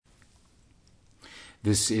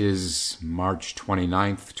This is March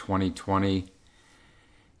 29th, 2020.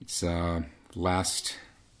 It's last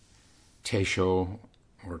Teisho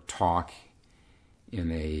or talk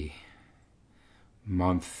in a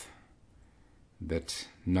month that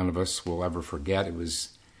none of us will ever forget. It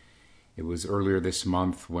was earlier this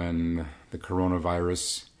month when the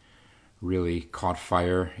coronavirus really caught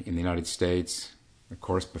fire in the United States. Of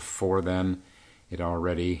course, before then, it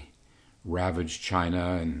already ravaged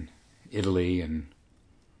China and Italy and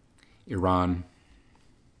Iran.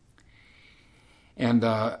 And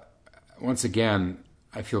once again,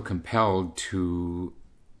 I feel compelled to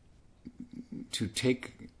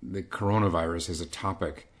take the coronavirus as a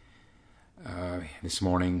topic this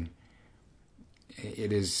morning.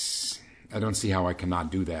 I don't see how I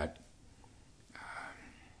cannot do that.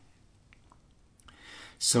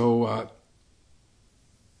 So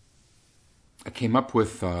I came up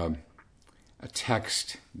with a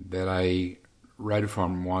text that I read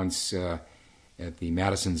from once at the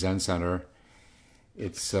Madison Zen Center.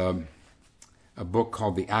 It's a book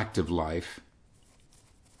called The Active Life,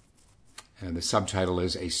 and the subtitle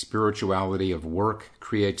is A Spirituality of Work,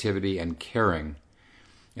 Creativity, and Caring.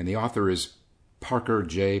 And the author is Parker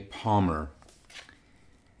J. Palmer.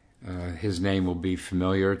 His name will be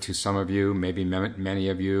familiar to some of you, maybe many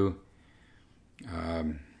of you.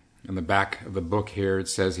 On the back of the book here, it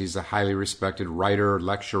says he's a highly respected writer,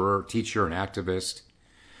 lecturer, teacher, and activist.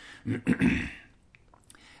 In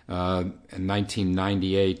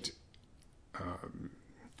 1998,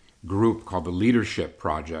 group called the Leadership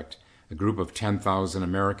Project, a group of 10,000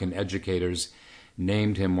 American educators,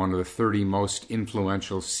 named him one of the 30 most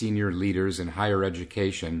influential senior leaders in higher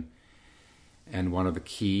education and one of the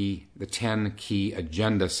 10 key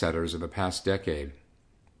agenda setters of the past decade.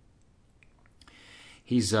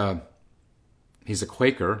 He's a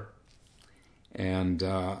Quaker, and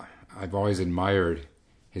I've always admired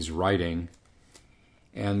his writing.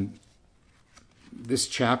 And this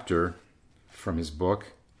chapter from his book,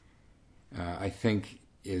 I think,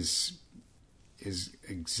 is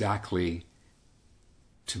exactly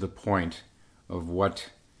to the point of what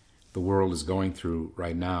the world is going through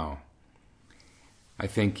right now. I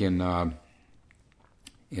think in my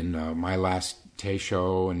last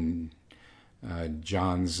Teisho and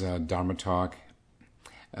John's Dharma talk,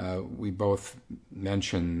 we both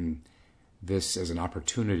mentioned this as an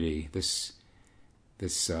opportunity, this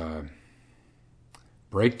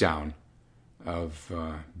breakdown of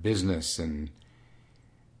business and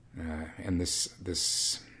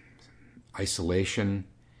this isolation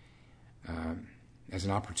as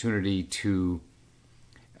an opportunity to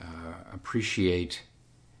appreciate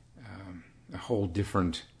a whole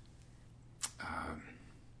different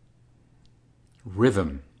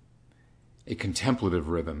rhythm, a contemplative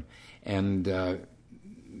rhythm. And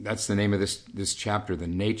that's the name of this chapter, The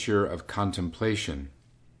Nature of Contemplation.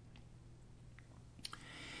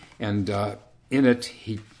 And in it,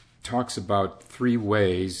 he talks about 3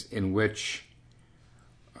 ways in which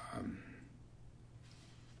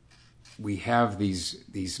we have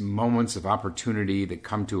these moments of opportunity that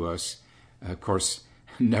come to us, of course,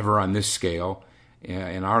 never on this scale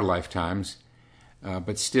in our lifetimes,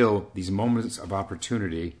 but still these moments of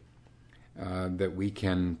opportunity that we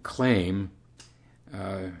can claim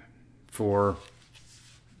for,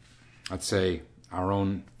 let's say, our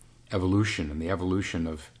own evolution and the evolution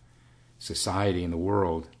of society and the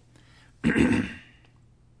world.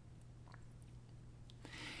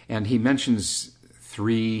 And he mentions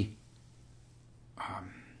three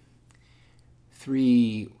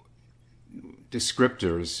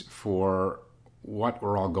descriptors for what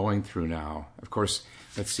we're all going through now. Of course,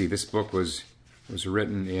 let's see, this book was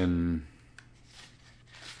written in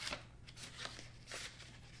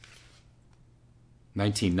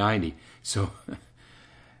 1990, so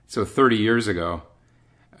 30 years ago.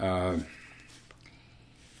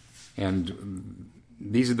 And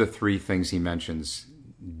these are the 3 things he mentions: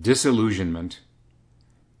 disillusionment,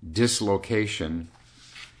 dislocation,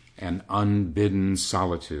 and unbidden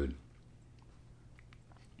solitude.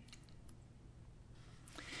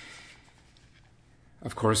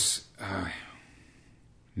 Of course,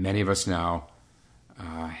 many of us now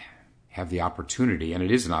have the opportunity, and it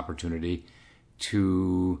is an opportunity,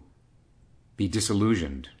 to be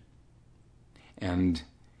disillusioned. And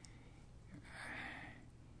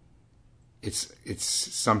it's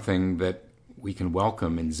something that we can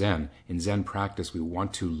welcome in Zen. In Zen practice, we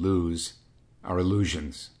want to lose our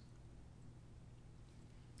illusions.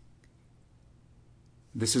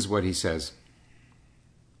 This is what he says.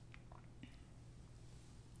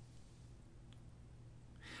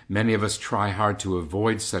 Many of us try hard to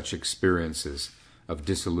avoid such experiences of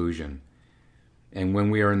disillusion. And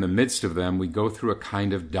when we are in the midst of them, we go through a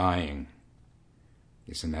kind of dying.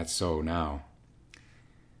 Isn't that so now?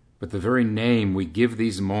 But the very name we give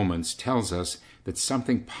these moments tells us that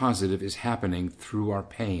something positive is happening through our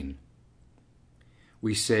pain.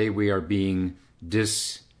 We say we are being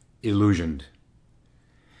disillusioned.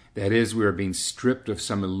 That is, we are being stripped of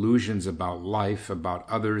some illusions about life, about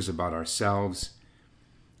others, about ourselves.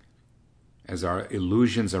 As our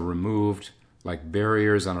illusions are removed, like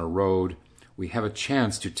barriers on a road, we have a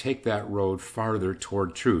chance to take that road farther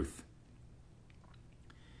toward truth.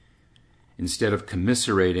 Instead of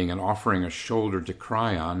commiserating and offering a shoulder to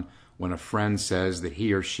cry on when a friend says that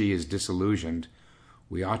he or she is disillusioned,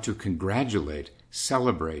 we ought to congratulate,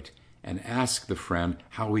 celebrate, and ask the friend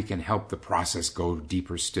how we can help the process go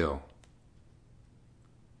deeper still.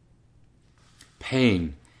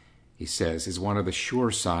 Pain, he says, is one of the sure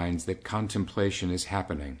signs that contemplation is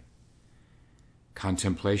happening.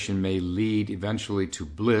 Contemplation may lead eventually to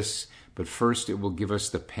bliss, but first it will give us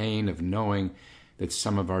the pain of knowing that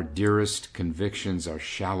some of our dearest convictions are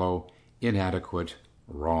shallow, inadequate,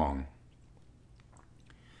 wrong.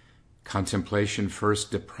 Contemplation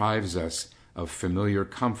first deprives us of familiar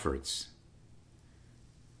comforts.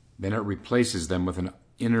 Then it replaces them with an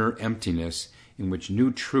inner emptiness in which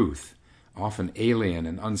new truth, often alien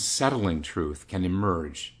and unsettling truth, can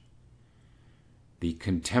emerge. The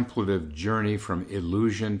contemplative journey from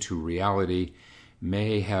illusion to reality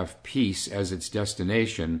may have peace as its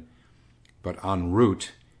destination, but en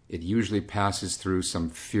route it usually passes through some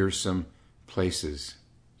fearsome places.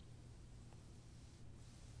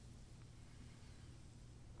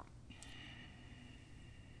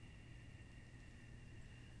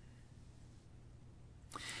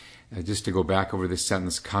 Just to go back over this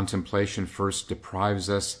sentence, contemplation first deprives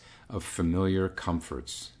us of familiar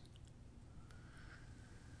comforts.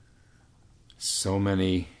 So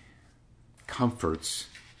many comforts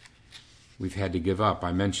we've had to give up.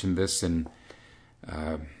 I mentioned this in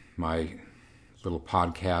my little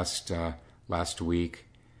podcast last week,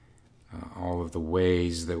 all of the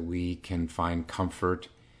ways that we can find comfort,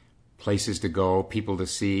 places to go, people to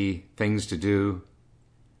see, things to do.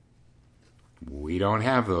 We don't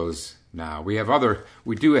have those now. We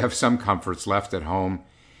do have some comforts left at home,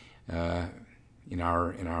 in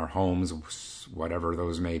our homes, whatever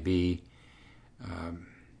those may be.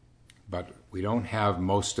 But we don't have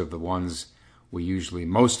most of the ones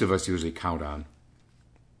most of us usually count on.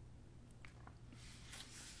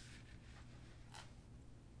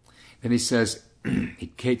 Then he says, he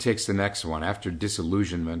takes the next one. After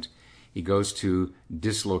disillusionment, he goes to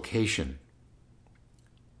dislocation.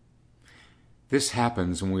 This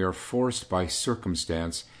happens when we are forced by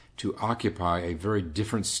circumstance to occupy a very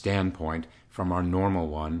different standpoint from our normal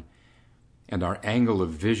one, and our angle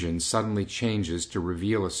of vision suddenly changes to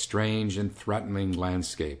reveal a strange and threatening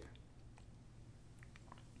landscape.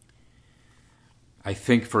 I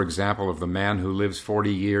think, for example, of the man who lives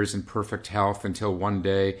 40 years in perfect health until one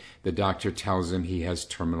day the doctor tells him he has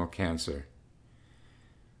terminal cancer.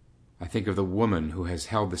 I think of the woman who has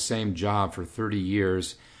held the same job for 30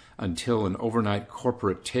 years until an overnight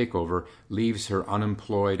corporate takeover leaves her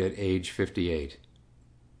unemployed at age 58.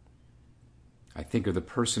 I think of the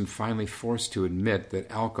person finally forced to admit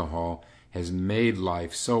that alcohol has made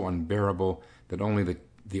life so unbearable that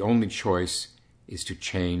the only choice is to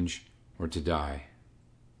change or to die.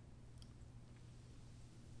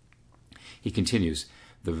 He continues,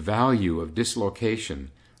 the value of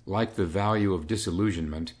dislocation, like the value of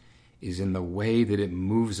disillusionment, is in the way that it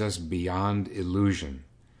moves us beyond illusion,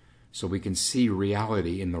 so we can see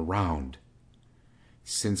reality in the round,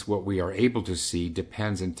 since what we are able to see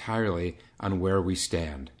depends entirely on where we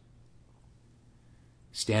stand.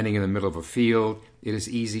 Standing in the middle of a field, it is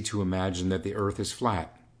easy to imagine that the earth is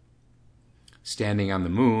flat. Standing on the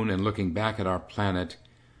moon and looking back at our planet,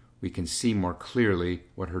 we can see more clearly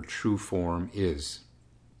what her true form is.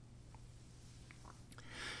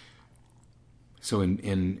 So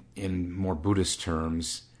in more Buddhist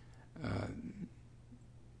terms,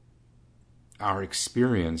 our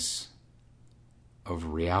experience of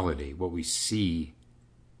reality, what we see,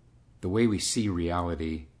 the way we see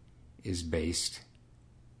reality is based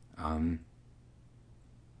on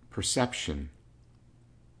perception.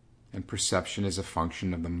 And perception is a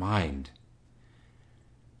function of the mind.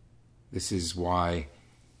 This is why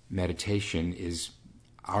meditation is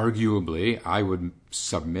arguably, I would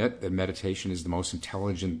submit that meditation is the most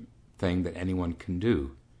intelligent thing that anyone can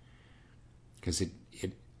do, because it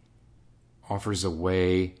offers a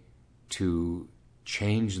way to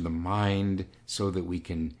change the mind so that we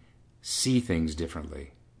can see things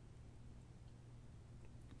differently.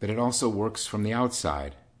 But it also works from the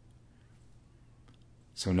outside.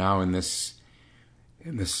 So now in this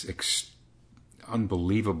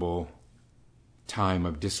unbelievable time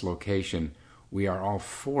of dislocation, we are all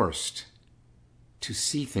forced to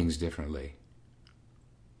see things differently.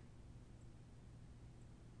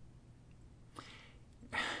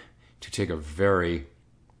 To take a very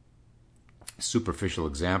superficial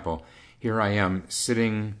example, here I am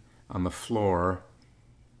sitting on the floor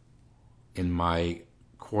in my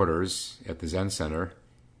quarters at the Zen Center,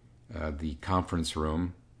 the conference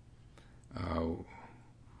room,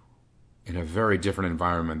 in a very different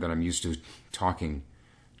environment than I'm used to talking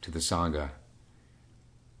to the Sangha.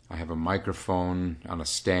 I have a microphone on a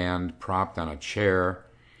stand, propped on a chair.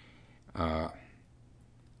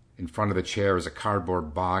 In front of the chair is a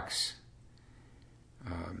cardboard box.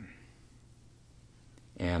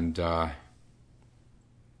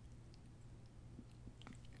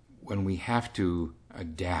 When we have to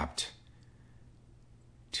adapt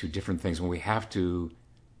to different things, when we have to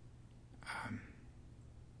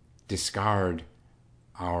discard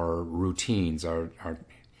our routines, our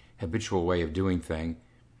habitual way of doing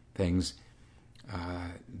things,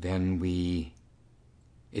 then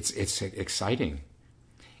it's exciting.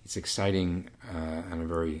 It's exciting on a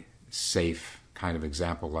very safe kind of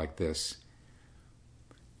example like this.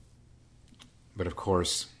 But of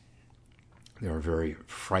course, there are very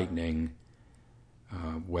frightening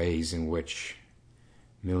ways in which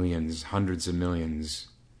millions, hundreds of millions,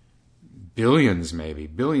 billions maybe,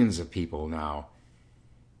 billions of people now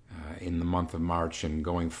in the month of March and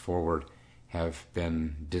going forward have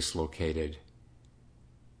been dislocated.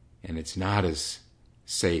 And it's not as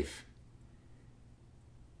safe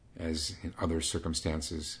as in other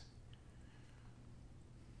circumstances.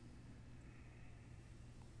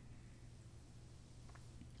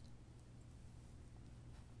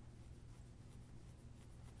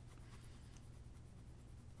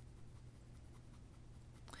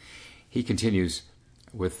 He continues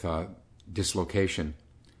with dislocation.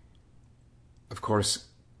 Of course,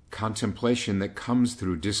 contemplation that comes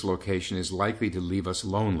through dislocation is likely to leave us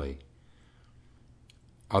lonely.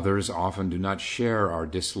 Others often do not share our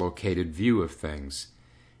dislocated view of things,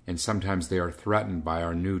 and sometimes they are threatened by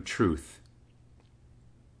our new truth.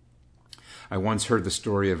 I once heard the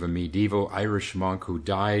story of a medieval Irish monk who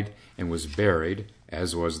died and was buried,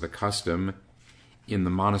 as was the custom, in the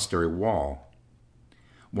monastery wall.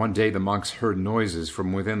 One day the monks heard noises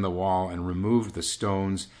from within the wall and removed the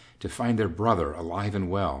stones to find their brother alive and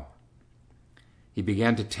well. He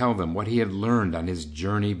began to tell them what he had learned on his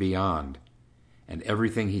journey beyond, and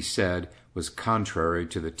everything he said was contrary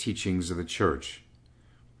to the teachings of the church.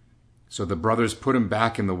 So the brothers put him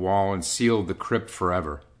back in the wall and sealed the crypt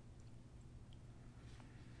forever.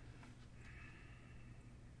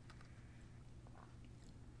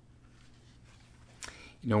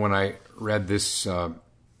 You know, when I read this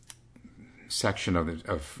section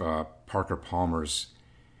of Parker Palmer's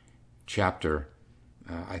chapter,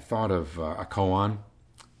 I thought of a koan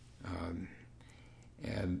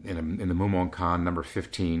in the Mumon Kan, number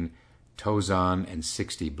 15, Tozan and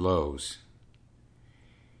 60 Blows.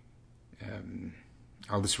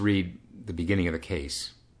 I'll just read the beginning of the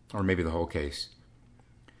case, or maybe the whole case.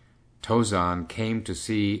 Tozan came to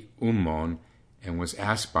see Ummon and was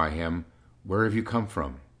asked by him, "Where have you come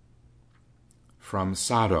from?" "From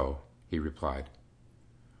Sado," he replied.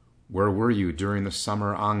 "Where were you during the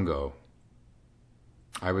summer Ango?"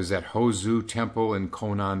 "I was at Hozu Temple in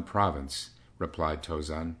Konan Province," replied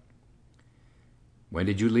Tozan. "When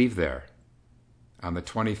did you leave there?" "On the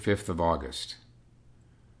 25th of August."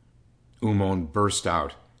 Ummon burst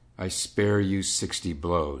out, "I spare you 60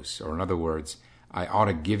 blows," or in other words, "I ought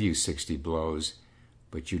to give you 60 blows,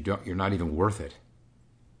 but you're not even worth it."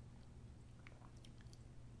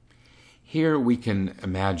 Here we can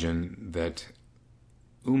imagine that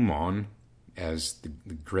Ummon, as the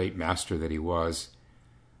great master that he was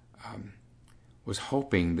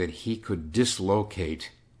hoping that he could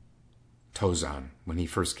dislocate Tozan when he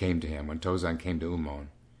first came to him, when Tozan came to Ummon.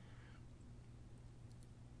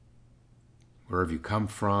 Where have you come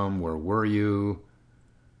from? Where were you?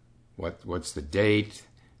 What's the date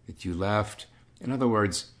that you left? In other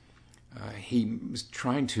words, he was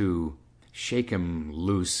trying to shake him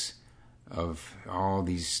loose of all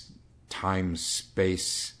these time,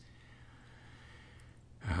 space,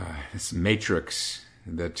 this matrix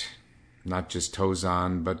that not just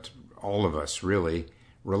Tozan, but all of us really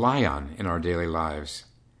rely on in our daily lives.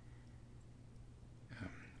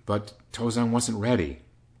 But Tozan wasn't ready.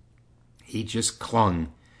 He just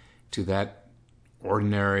clung to that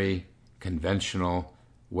ordinary, conventional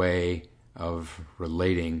way of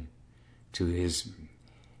relating to his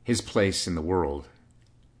place in the world.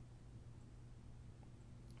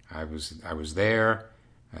 I was there,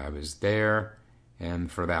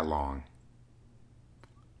 and for that long.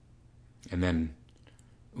 And then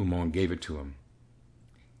Umon gave it to him.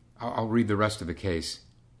 I'll read the rest of the case.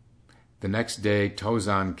 The next day,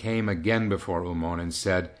 Tozan came again before Umon and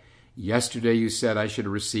said, "Yesterday you said I should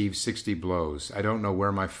receive 60 blows. I don't know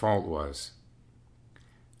where my fault was."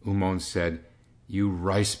 Umon said, "You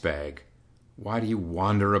rice bag, why do you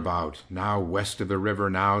wander about, now west of the river,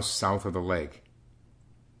 now south of the lake?"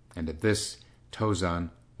 And at this,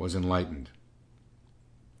 Tozan was enlightened.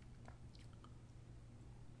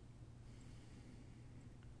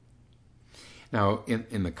 Now,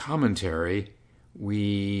 in the commentary,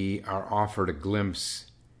 we are offered a glimpse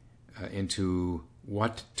into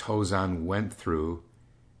what Tozan went through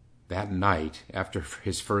that night after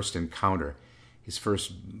his first encounter, his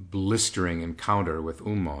first blistering encounter with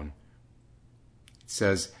Umon. It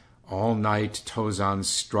says, all night Tozan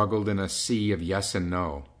struggled in a sea of yes and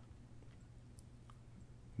no.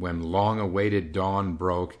 When long-awaited dawn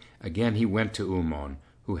broke, again he went to Umon,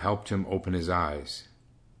 who helped him open his eyes.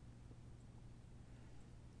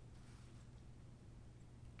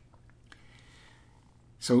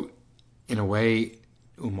 So, in a way,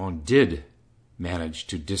 Umon did manage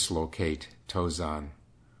to dislocate Tozan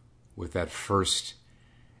with that first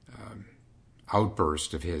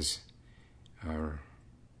outburst of his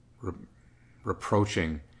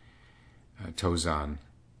reproaching Tozan.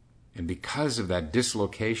 And because of that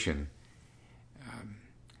dislocation,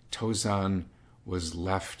 Tozan was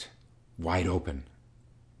left wide open.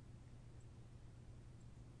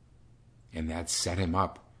 And that set him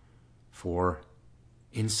up for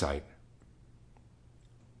insight.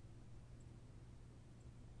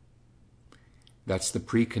 That's the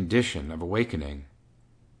precondition of awakening.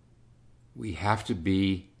 We have to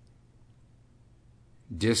be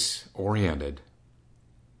disoriented.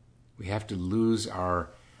 We have to lose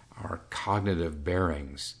our cognitive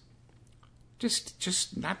bearings.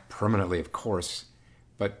 Just not permanently, of course,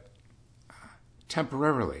 but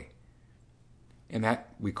temporarily. And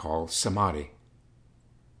that we call samadhi.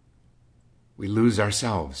 We lose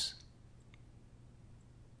ourselves.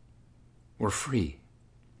 We're free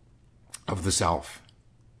of the self.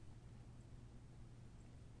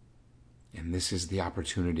 And this is the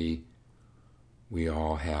opportunity we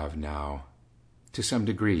all have now, to some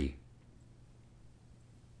degree.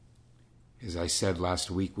 As I said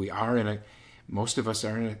last week, most of us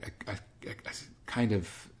are in a kind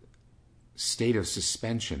of state of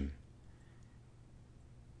suspension.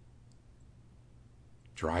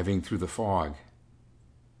 Driving through the fog.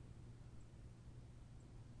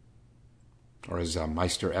 Or as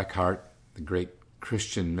Meister Eckhart, the great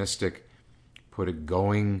Christian mystic, put it,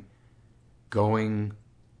 going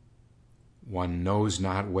one knows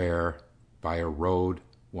not where, by a road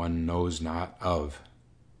one knows not of.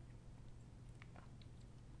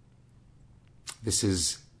 This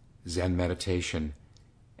is Zen meditation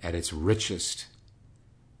at its richest,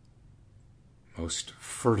 most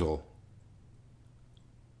fertile,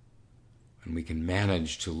 when we can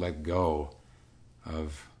manage to let go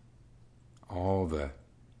of all the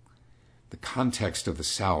context of the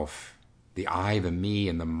self, the I, the me,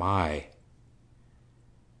 and the my.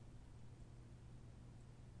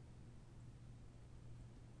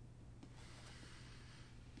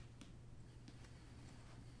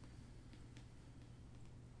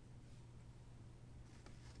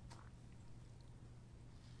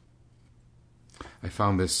 I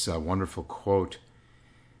found this wonderful quote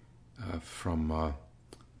from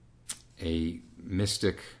a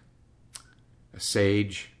mystic, a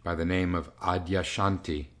sage by the name of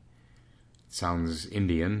Adyashanti. It sounds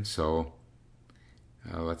Indian, so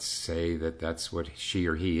let's say that's what she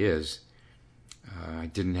or he is. I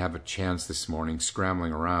didn't have a chance this morning,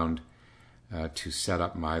 scrambling around, to set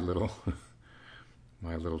up my little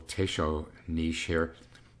Teisho niche here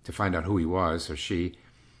to find out who he was or she.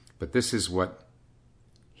 But this is what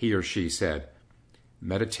he or she said: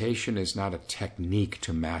 meditation is not a technique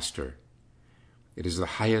to master. It is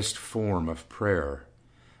the highest form of prayer,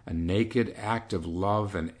 a naked act of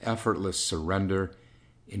love and effortless surrender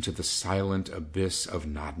into the silent abyss of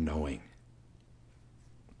not knowing.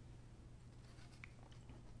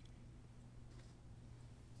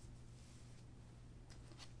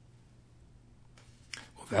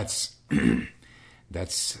 Well, that's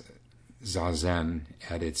Zazen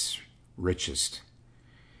at its richest.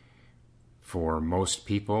 For most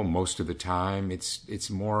people, most of the time, it's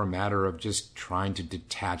more a matter of just trying to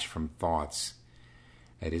detach from thoughts.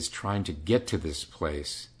 It is trying to get to this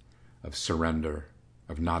place of surrender,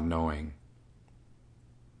 of not knowing.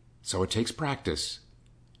 So it takes practice.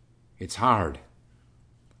 It's hard.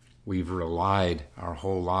 We've relied our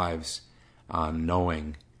whole lives on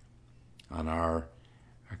knowing, on our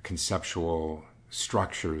conceptual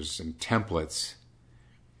structures and templates.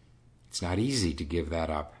 It's not easy to give that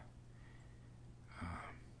up.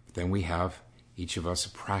 But then we have, each of us, a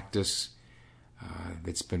practice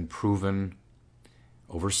that's been proven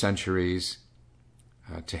over centuries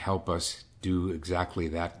to help us do exactly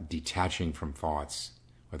that, detaching from thoughts,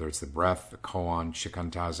 whether it's the breath, the koan,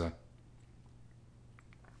 shikantaza.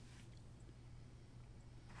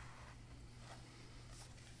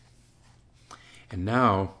 And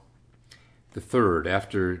now, the third,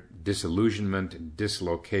 after disillusionment and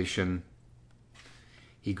dislocation,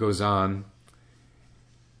 he goes on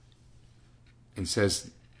and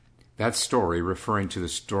says, that story, referring to the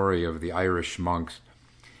story of the Irish monks,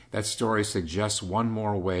 that story suggests one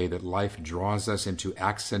more way that life draws us into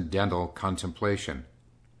accidental contemplation,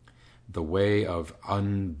 the way of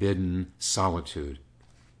unbidden solitude.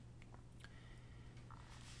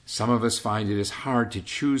 Some of us find it is hard to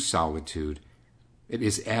choose solitude. It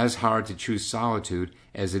is as hard to choose solitude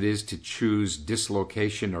as it is to choose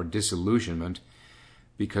dislocation or disillusionment,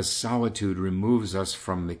 because solitude removes us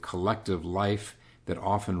from the collective life that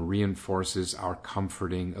often reinforces our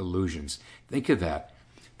comforting illusions. Think of that.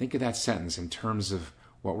 Think of that sentence in terms of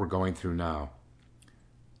what we're going through now.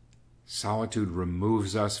 Solitude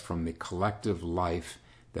removes us from the collective life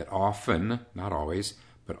that often, not always,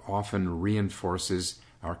 but often reinforces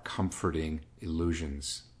our comforting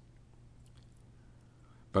illusions.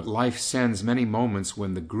 But life sends many moments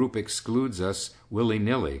when the group excludes us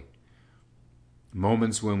willy-nilly.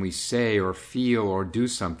 Moments when we say or feel or do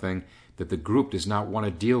something that the group does not want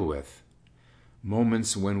to deal with.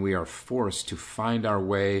 Moments when we are forced to find our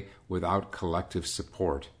way without collective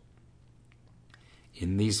support.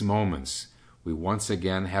 In these moments, we once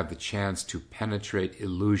again have the chance to penetrate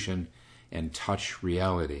illusion and touch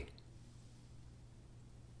reality.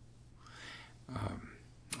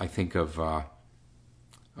 I think of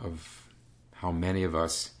how many of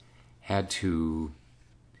us had to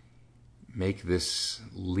make this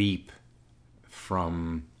leap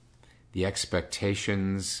from the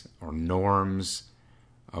expectations or norms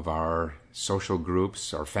of our social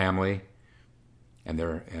groups, our family, and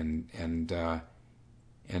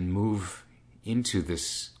move into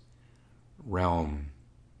this realm,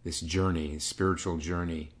 this journey, spiritual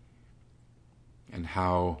journey, and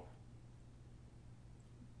how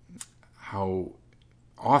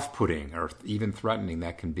off-putting or even threatening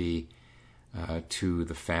that can be to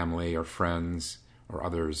the family or friends or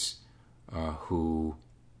others who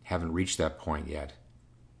haven't reached that point yet,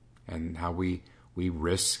 and how we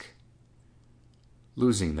risk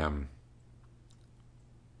losing them.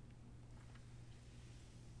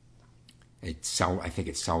 I think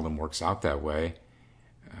it seldom works out that way.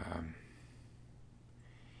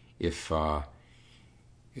 If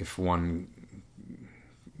one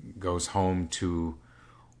goes home to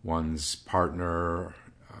one's partner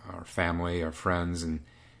or family or friends and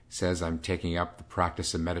says, I'm taking up the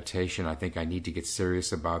practice of meditation, I think I need to get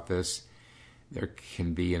serious about this, there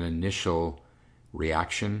can be an initial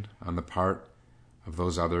reaction on the part of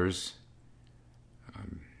those others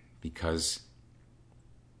because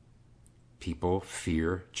people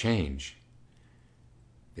fear change.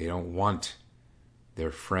 They don't want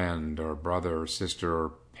their friend or brother or sister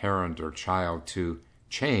or parent or child to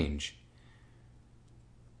change.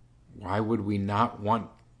 Why would we not want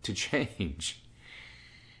to change?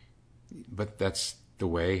 But that's the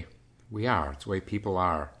way we are. It's the way people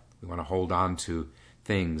are. We want to hold on to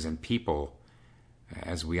things and people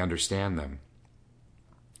as we understand them.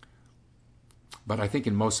 But I think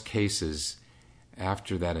in most cases,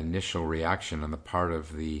 after that initial reaction on the part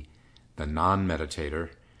of the non-meditator,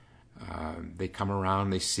 they come around,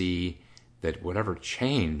 they see that whatever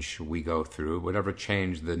change we go through, whatever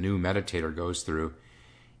change the new meditator goes through,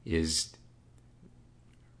 is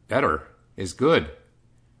better, is good,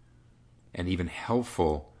 and even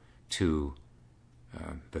helpful to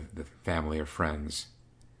the family or friends.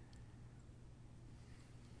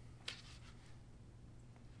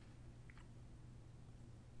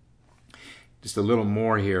 Just a little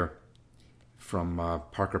more here from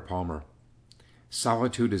Parker Palmer.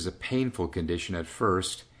 Solitude is a painful condition at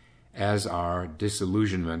first, as are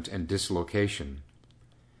disillusionment and dislocation.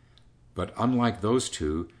 But unlike those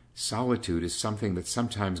two, solitude is something that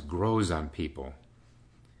sometimes grows on people.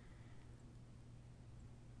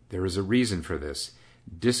 There is a reason for this.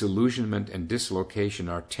 Disillusionment and dislocation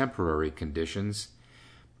are temporary conditions,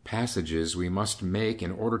 passages we must make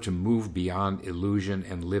in order to move beyond illusion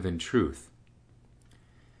and live in truth.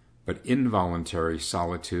 But involuntary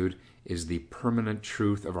solitude is the permanent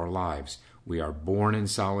truth of our lives. We are born in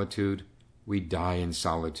solitude, we die in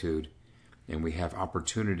solitude, and we have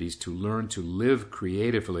opportunities to learn to live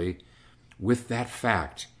creatively with that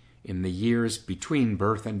fact in the years between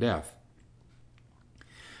birth and death.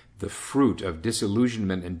 The fruit of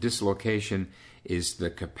disillusionment and dislocation is the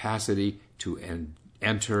capacity to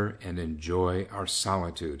enter and enjoy our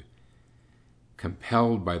solitude.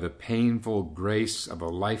 Compelled by the painful grace of a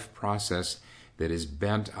life process that is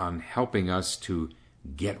bent on helping us to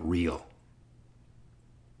get real.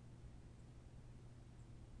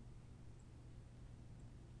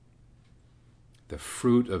 The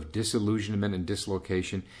fruit of disillusionment and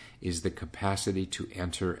dislocation is the capacity to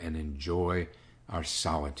enter and enjoy our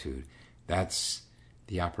solitude. That's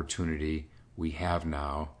the opportunity we have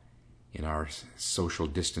now in our social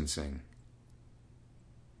distancing.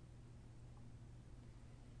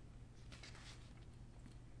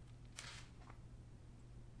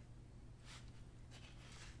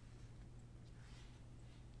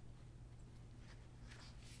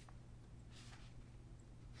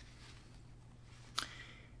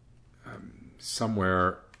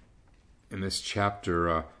 Somewhere in this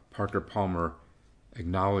chapter, Parker Palmer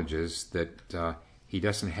acknowledges that he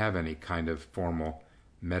doesn't have any kind of formal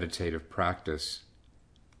meditative practice.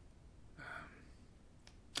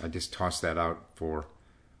 I just toss that out for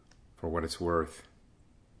what it's worth.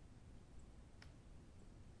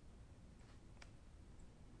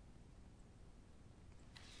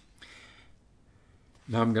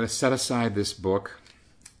 Now I'm going to set aside this book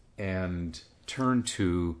and turn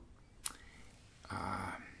to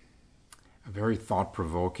a very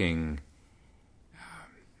thought-provoking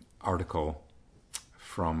article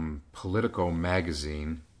from Politico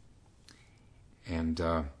magazine, and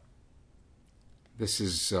this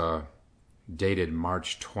is dated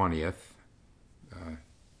March 20th,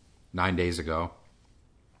 9 days ago,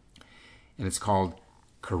 and it's called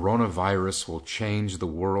 "Coronavirus Will Change the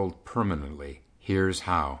World Permanently. Here's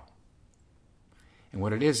How." And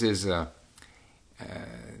what it is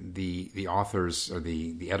the authors or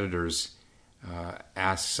the editors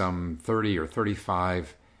asked some 30 or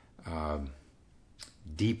 35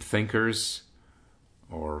 deep thinkers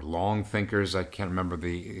or long thinkers, I can't remember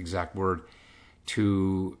the exact word,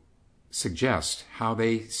 to suggest how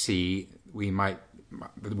they see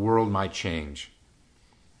the world might change.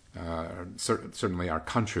 Certainly our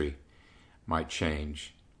country might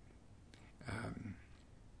change.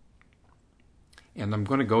 And I'm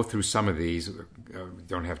going to go through some of these.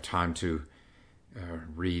 Don't have time to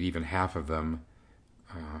read even half of them,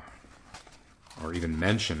 or even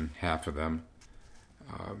mention half of them.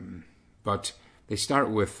 But they start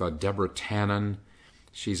with Deborah Tannen.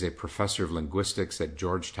 She's a professor of linguistics at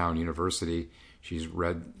Georgetown University. She's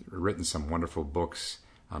written some wonderful books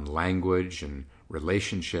on language and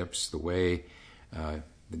relationships, the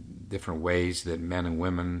different ways that men and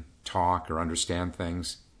women talk or understand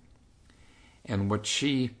things. And what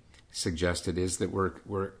she suggested is that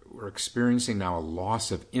we're experiencing now a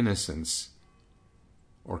loss of innocence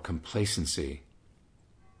or complacency.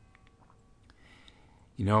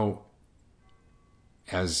 You know,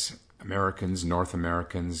 as Americans, North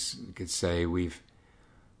Americans, you could say we've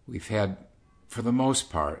had, for the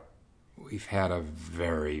most part, we've had a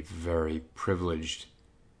very, very privileged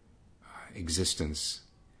existence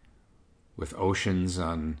with oceans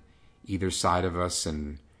on either side of us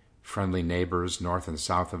and friendly neighbors north and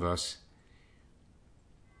south of us.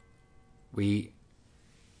 We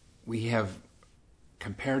have,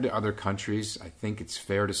 compared to other countries, I think it's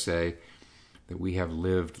fair to say that we have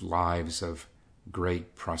lived lives of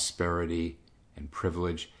great prosperity and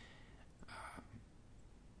privilege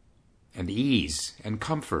and ease and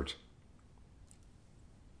comfort,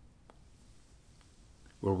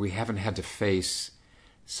 where we haven't had to face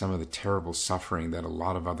some of the terrible suffering that a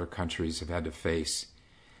lot of other countries have had to face.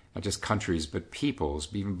 Not just countries, but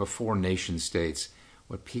peoples, even before nation states,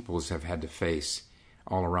 what peoples have had to face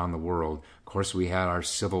all around the world. Of course, we had our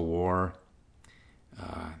Civil War,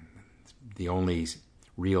 the only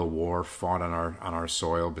real war fought on our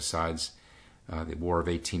soil besides the War of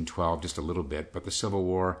 1812, just a little bit. But the Civil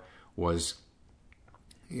War was,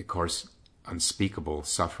 of course, unspeakable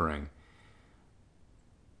suffering.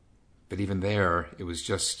 But even there, it was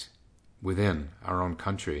just within our own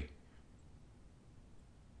country.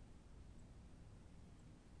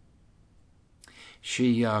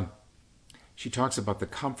 She talks about the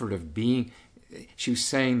comfort of being. She was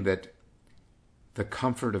saying that the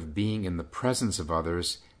comfort of being in the presence of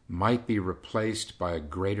others might be replaced by a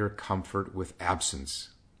greater comfort with absence.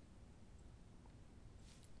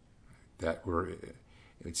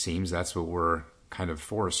 It seems that's what we're kind of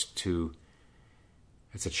forced to.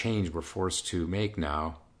 It's a change we're forced to make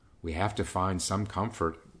now, We have to find some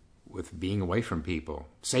comfort with being away from people.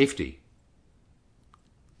 Safety.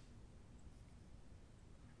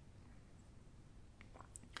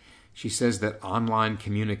 She says that online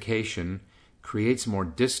communication creates more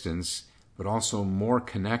distance, but also more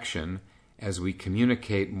connection as we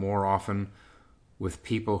communicate more often with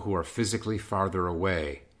people who are physically farther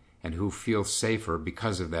away and who feel safer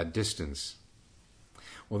because of that distance.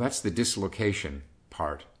 Well, that's the dislocation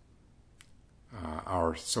part.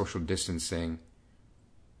 Our social distancing.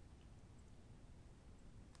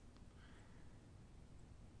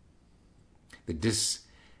 The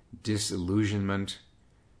disillusionment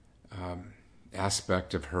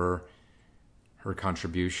aspect of her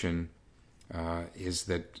contribution is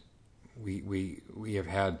that we have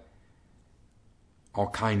had all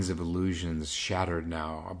kinds of illusions shattered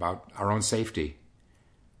now about our own safety,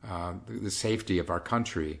 the safety of our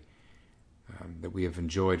country that we have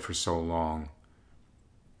enjoyed for so long,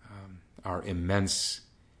 our immense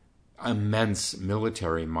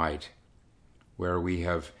military might, where we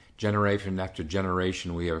have generation after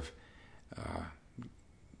generation we have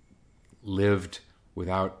lived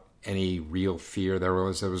without any real fear. There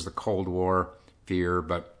was the Cold War fear,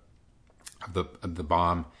 but of the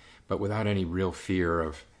bomb, but without any real fear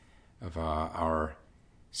of our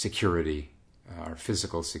security, our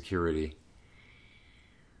physical security.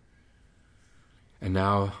 And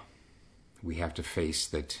now we have to face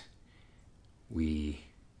that we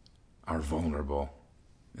are vulnerable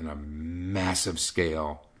in a massive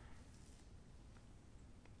scale.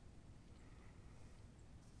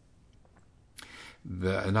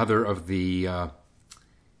 Another of the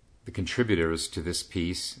contributors to this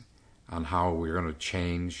piece on how we're going to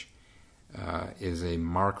change is a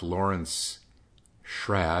Mark Lawrence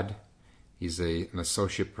Schrad. He's an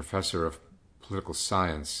associate professor of political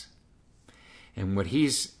science. And what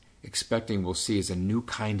he's expecting we'll see is a new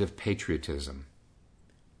kind of patriotism.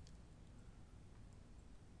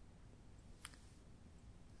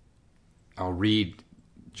 I'll read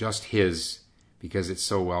just his because it's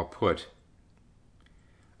so well put.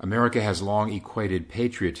 America has long equated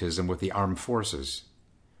patriotism with the armed forces,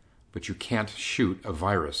 but you can't shoot a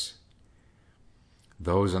virus.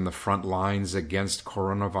 Those on the front lines against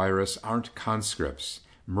coronavirus aren't conscripts,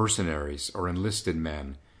 mercenaries, or enlisted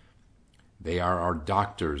men. They are our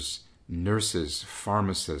doctors, nurses,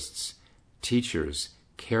 pharmacists, teachers,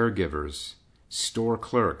 caregivers, store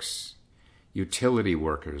clerks, utility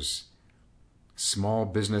workers, small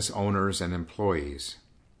business owners and employees.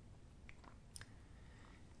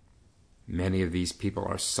 Many of these people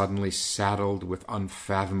are suddenly saddled with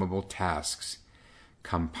unfathomable tasks,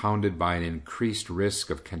 compounded by an increased risk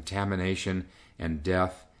of contamination and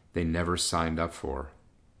death they never signed up for.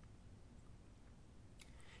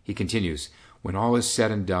 He continues, when all is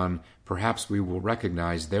said and done, perhaps we will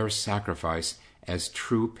recognize their sacrifice as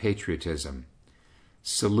true patriotism,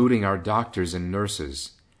 saluting our doctors and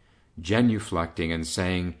nurses, genuflecting and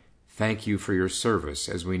saying, thank you for your service,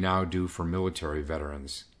 as we now do for military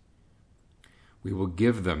veterans. We will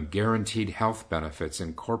give them guaranteed health benefits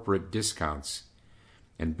and corporate discounts,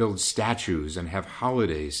 and build statues and have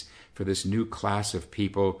holidays for this new class of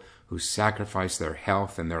people who sacrifice their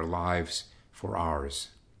health and their lives for ours.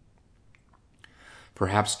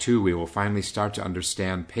 Perhaps, too, we will finally start to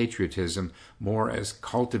understand patriotism more as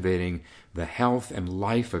cultivating the health and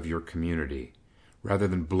life of your community, rather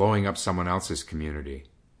than blowing up someone else's community.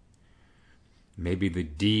 Maybe the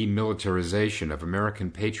demilitarization of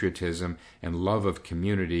American patriotism and love of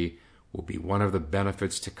community will be one of the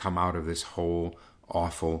benefits to come out of this whole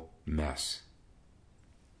awful mess.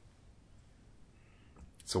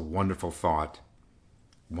 It's a wonderful thought.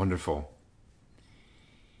 Wonderful.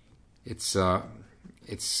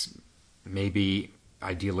 It's maybe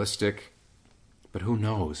idealistic, but who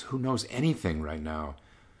knows? Who knows anything right now?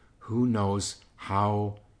 Who knows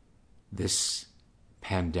how this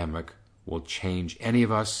pandemic will change any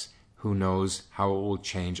of us? Who knows how it will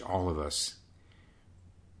change all of us?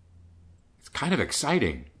 It's kind of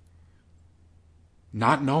exciting,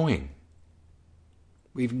 not knowing.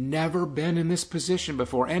 We've never been in this position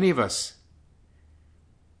before, any of us.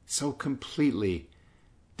 So completely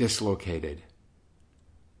dislocated.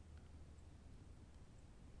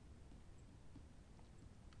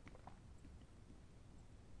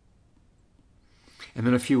 And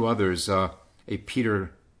then a few others. A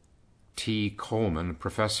Peter T. Coleman,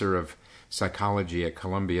 professor of psychology at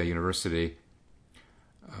Columbia University,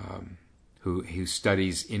 who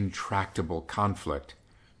studies intractable conflict.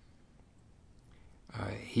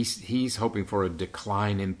 He's hoping for a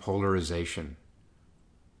decline in polarization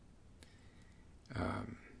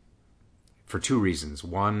for two reasons.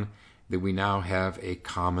 One, that we now have a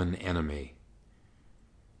common enemy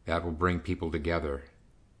that will bring people together.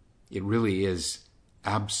 It really is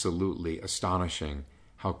absolutely astonishing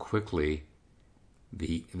how quickly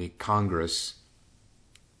the Congress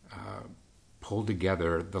pulled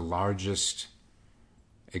together the largest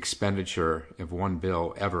expenditure of one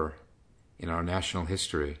bill ever in our national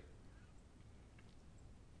history.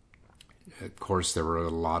 Of course, there were a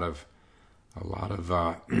lot of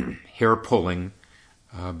hair pulling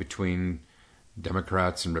between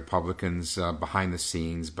Democrats and Republicans behind the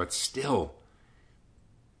scenes, but still.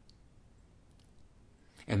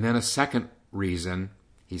 And then a second reason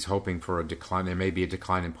he's hoping for a decline, there may be a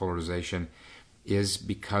decline in polarization, is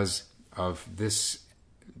because of this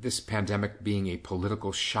pandemic being a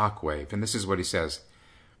political shockwave. And this is what he says: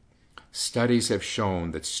 studies have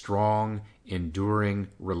shown that strong, enduring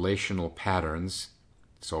relational patterns,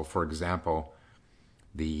 so for example,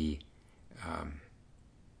 the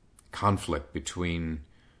conflict between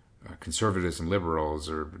conservatives and liberals,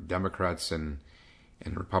 or Democrats and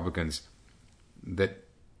Republicans, that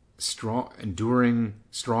strong enduring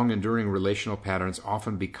relational patterns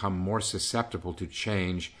often become more susceptible to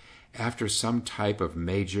change after some type of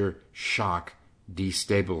major shock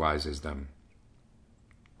destabilizes them.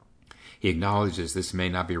 He acknowledges this may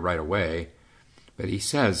not be right away, but he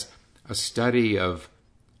says a study of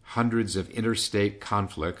hundreds of interstate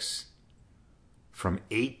conflicts from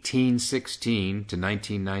 1816 to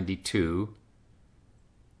 1992,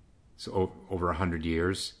 so over 100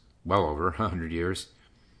 years, well over 100 years,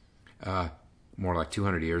 more like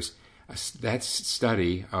 200 years, that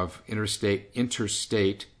study of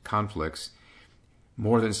interstate conflicts,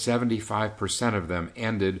 more than 75% of them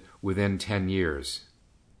ended within 10 years.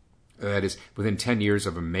 That is, within 10 years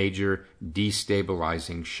of a major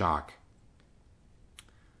destabilizing shock.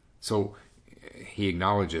 So he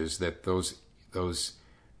acknowledges that those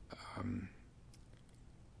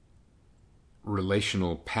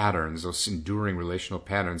relational patterns, those enduring relational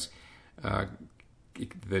patterns,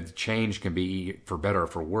 the change can be for better or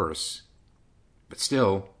for worse. But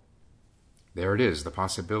still, there it is, the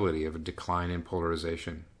possibility of a decline in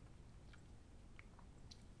polarization.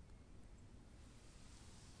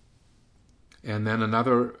 And then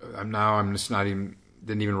another, I'm just not even,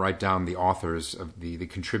 didn't even write down the authors of the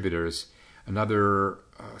contributors. Another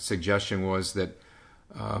suggestion was that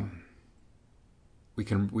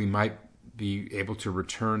we might be able to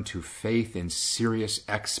return to faith in serious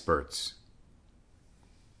experts.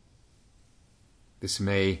 This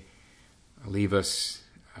may leave us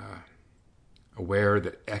aware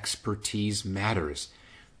that expertise matters.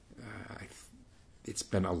 It's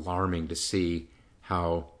been alarming to see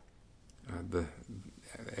how the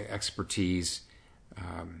expertise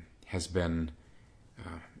has been,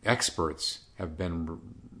 experts have been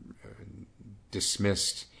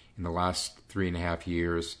dismissed in the last 3.5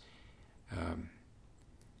 years,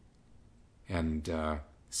 and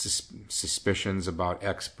suspicions about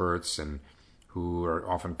experts and who are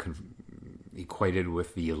often equated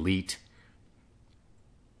with the elite,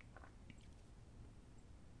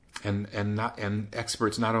 and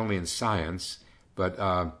experts not only in science, but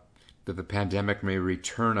that the pandemic may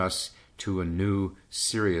return us to a new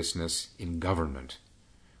seriousness in government,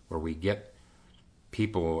 where we get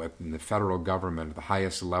people in the federal government at the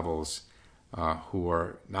highest levels who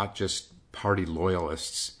are not just party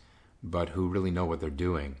loyalists, but who really know what they're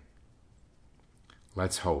doing.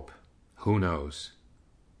 Let's hope. Who knows?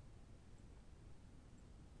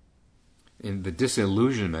 In the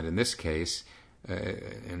disillusionment in this case,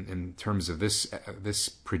 in terms of this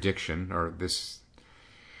prediction or this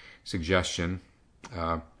suggestion,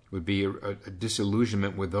 would be a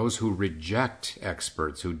disillusionment with those who reject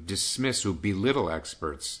experts, who dismiss, who belittle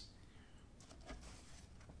experts.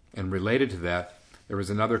 And related to that, there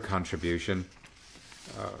was another contribution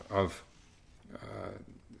of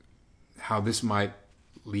how this might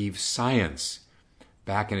leave science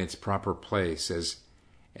back in its proper place as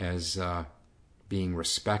being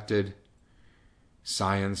respected,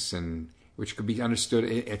 science, and which could be understood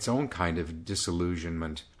its own kind of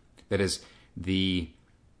disillusionment. That is, the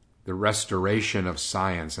restoration of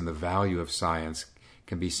science and the value of science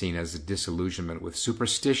can be seen as a disillusionment with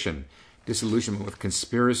superstition, disillusionment with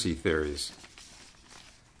conspiracy theories.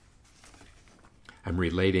 I'm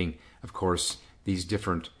relating, of course, these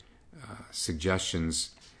different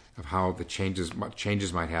suggestions of how the changes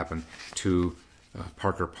might happen to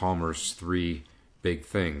Parker Palmer's 3 big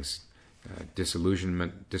things: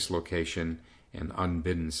 disillusionment, dislocation, and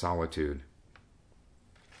unbidden solitude.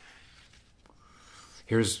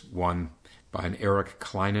 Here's one by an Eric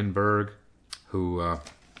Kleinenberg, who I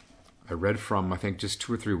read from, I think, just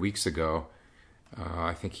 2 or 3 weeks ago.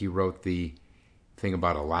 I think he wrote the thing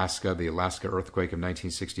about Alaska, the Alaska earthquake of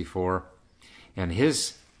 1964. And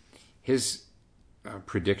his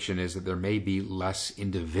prediction is that there may be less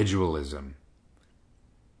individualism.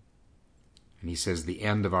 And he says the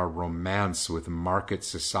end of our romance with market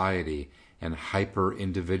society and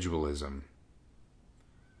hyper-individualism.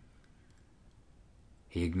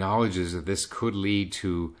 He acknowledges that this could lead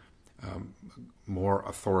to more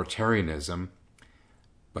authoritarianism,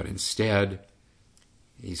 but instead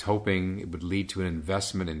he's hoping it would lead to an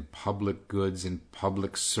investment in public goods and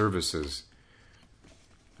public services.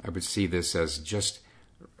 I would see this as just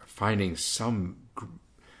finding some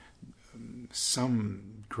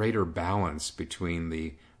greater balance between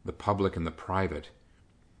the public and the private.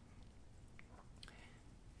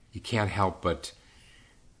 You can't help but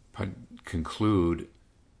conclude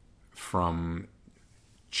from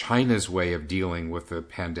China's way of dealing with the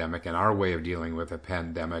pandemic and our way of dealing with the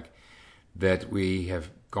pandemic that we have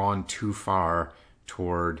gone too far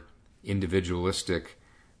toward individualistic,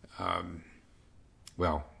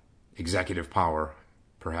 executive power,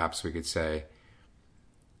 perhaps we could say.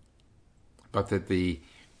 But that the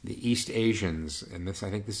East Asians, and I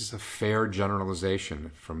think this is a fair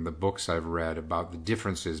generalization from the books I've read about the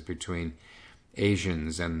differences between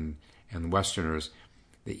Asians and Westerners,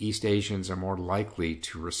 the East Asians are more likely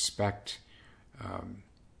to respect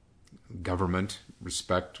government,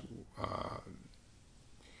 respect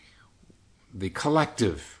the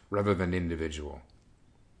collective rather than individual.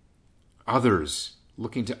 Others,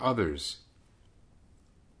 looking to others.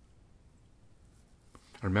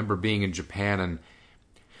 I remember being in Japan and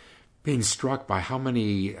being struck by how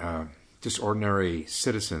many just ordinary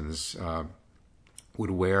citizens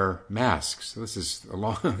would wear masks. This is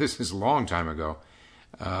a long time ago,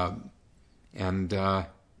 and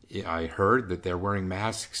I heard that they're wearing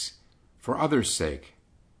masks for others' sake.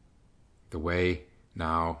 The way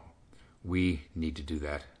now we need to do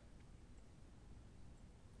that.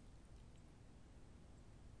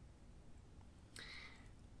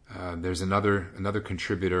 There's another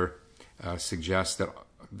contributor suggests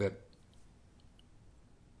that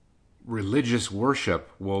religious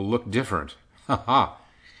worship will look different.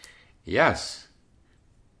 Yes.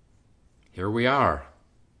 Here we are.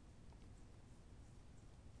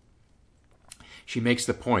 She makes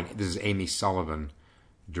the point, this is Amy Sullivan,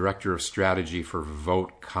 Director of Strategy for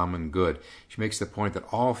Vote Common Good. She makes the point that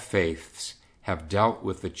all faiths have dealt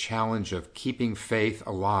with the challenge of keeping faith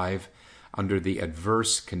alive under the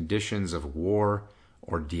adverse conditions of war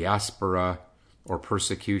or diaspora or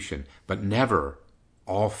persecution, but never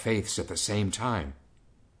all faiths at the same time,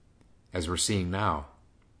 as we're seeing now.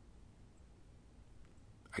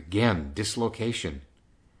 Again, dislocation.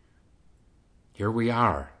 Here we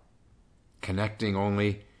are, connecting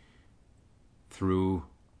only through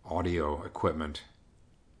audio equipment.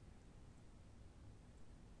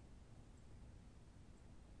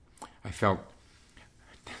 I felt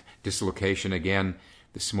dislocation again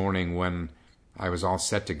this morning when I was all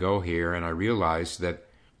set to go here, and I realized that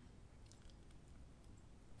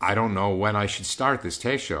I don't know when I should start this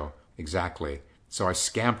Tay Show exactly. So I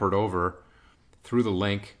scampered over through the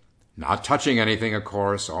link, not touching anything, of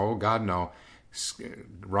course. Oh, God, no.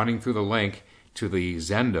 Running through the link to the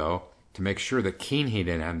Zendo to make sure that Keen Heat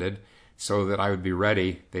had ended so that I would be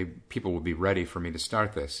ready. People would be ready for me to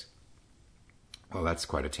start this. Well, that's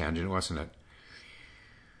quite a tangent, wasn't it?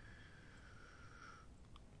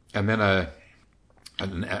 And then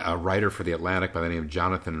a writer for The Atlantic by the name of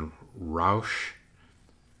Jonathan Rauch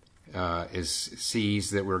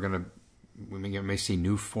sees that we may see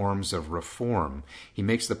new forms of reform. He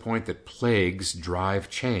makes the point that plagues drive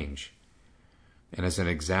change. And as an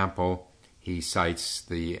example, he cites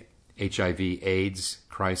the HIV/AIDS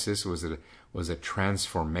crisis was a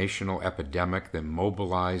transformational epidemic that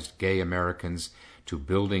mobilized gay Americans to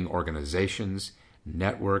building organizations,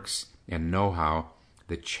 networks, and know-how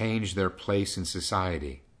that changed their place in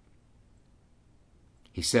society.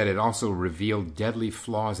 He said it also revealed deadly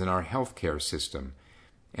flaws in our healthcare system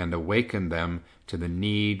and awakened them to the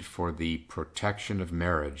need for the protection of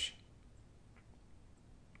marriage.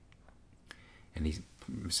 And he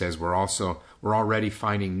says we're already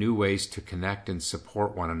finding new ways to connect and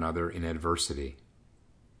support one another in adversity.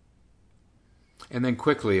 And then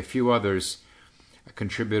quickly, a few others,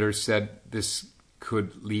 contributors said this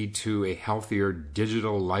could lead to a healthier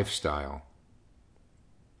digital lifestyle.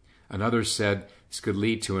 Another said this could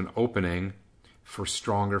lead to an opening for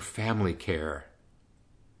stronger family care.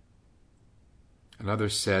 Another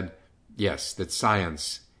said, yes, that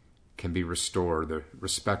science can be restored, the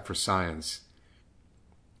respect for science.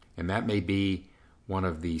 And that may be one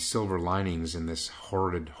of the silver linings in this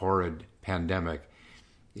horrid pandemic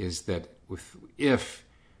is that if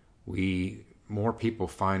more people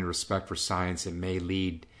find respect for science, it may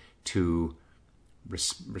lead to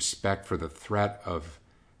respect for the threat of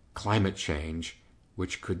climate change,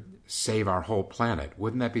 which could save our whole planet.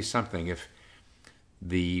 Wouldn't that be something if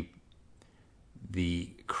the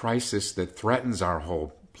crisis that threatens our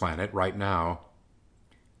whole planet right now,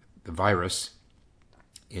 the virus,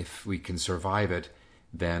 if we can survive it,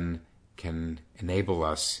 then can enable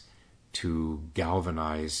us to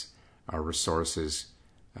galvanize our resources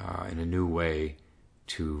in a new way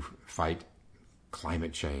to fight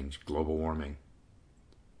climate change, global warming.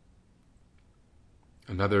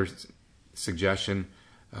 Another suggestion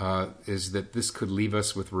is that this could leave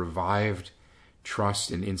us with revived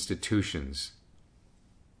trust in institutions,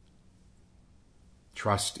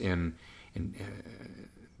 trust in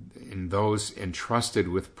those entrusted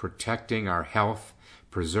with protecting our health,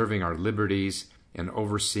 preserving our liberties, and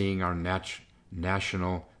overseeing our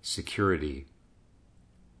national security.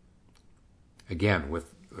 Again,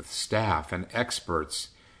 with staff and experts,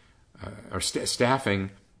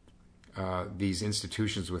 staffing these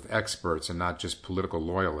institutions with experts and not just political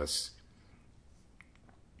loyalists.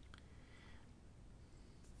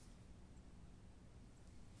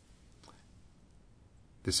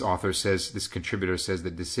 This contributor says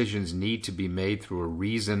that decisions need to be made through a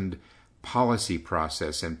reasoned policy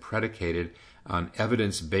process and predicated on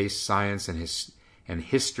evidence-based science and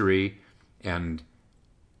history and,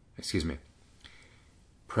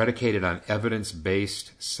 predicated on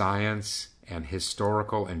evidence-based science and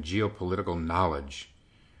historical and geopolitical knowledge,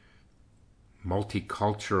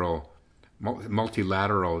 multicultural,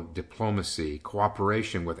 multilateral diplomacy,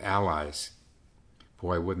 cooperation with allies.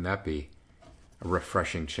 Boy, wouldn't that be a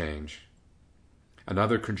refreshing change.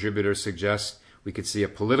 Another contributor suggests we could see a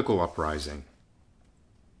political uprising.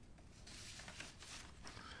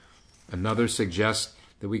 Another suggests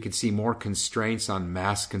that we could see more constraints on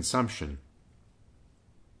mass consumption.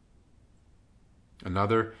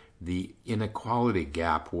 Another, the inequality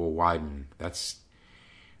gap will widen. That's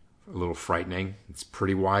a little frightening. It's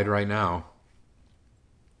pretty wide right now.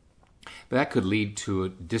 But that could lead to a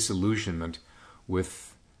disillusionment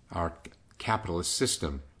with our capitalist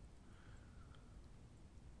system.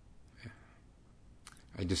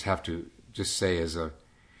 I just have to say as a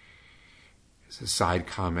side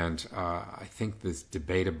comment, I think this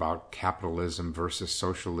debate about capitalism versus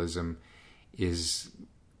socialism is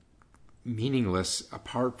meaningless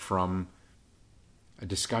apart from a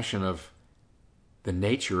discussion of the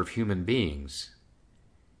nature of human beings.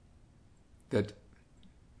 That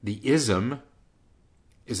the ism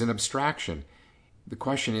is an abstraction. The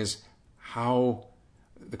question is the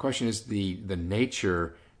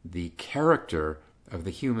nature, the character of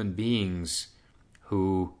the human beings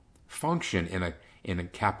who function in a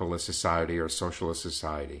capitalist society or socialist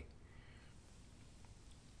society.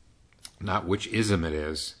 Not which ism it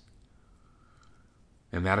is.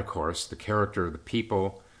 And that, of course, the character of the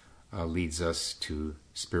people leads us to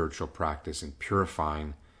spiritual practice and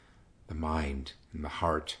purifying the mind and the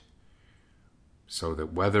heart, so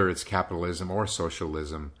that whether it's capitalism or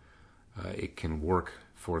socialism, it can work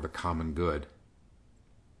for the common good.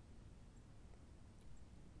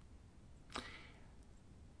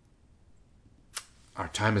 Our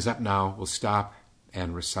time is up now. We'll stop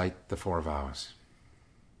and recite the 4 vows.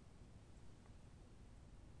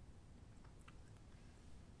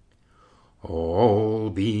 All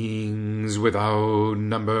beings without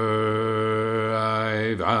number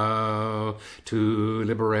I vow to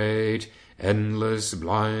liberate. Endless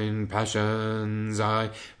blind passions I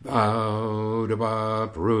vow to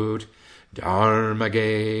uproot. Dharma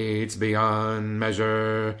gates beyond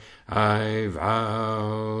measure I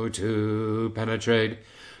vow to penetrate.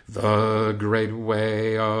 The great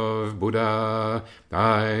way of Buddha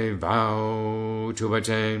I vow to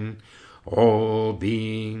attain. All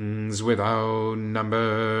beings without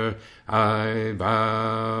number I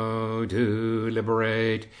vow to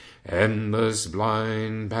liberate. Endless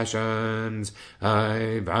blind passions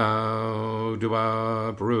I vow to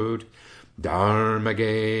uproot. Dharma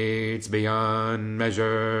gates beyond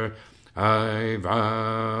measure I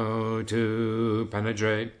vow to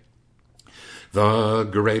penetrate. The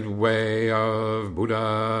great way of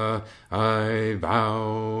Buddha I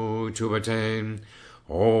vow to attain.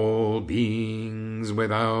 All beings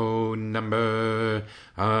without number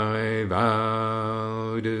I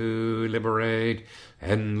vow to liberate.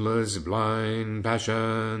 Endless blind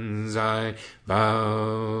passions I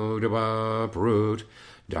vow to uproot.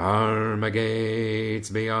 Dharma gates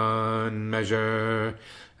beyond measure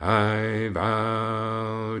I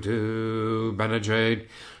vow to penetrate.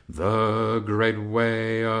 The great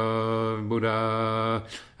way of Buddha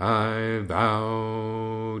I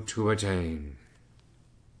vow to attain.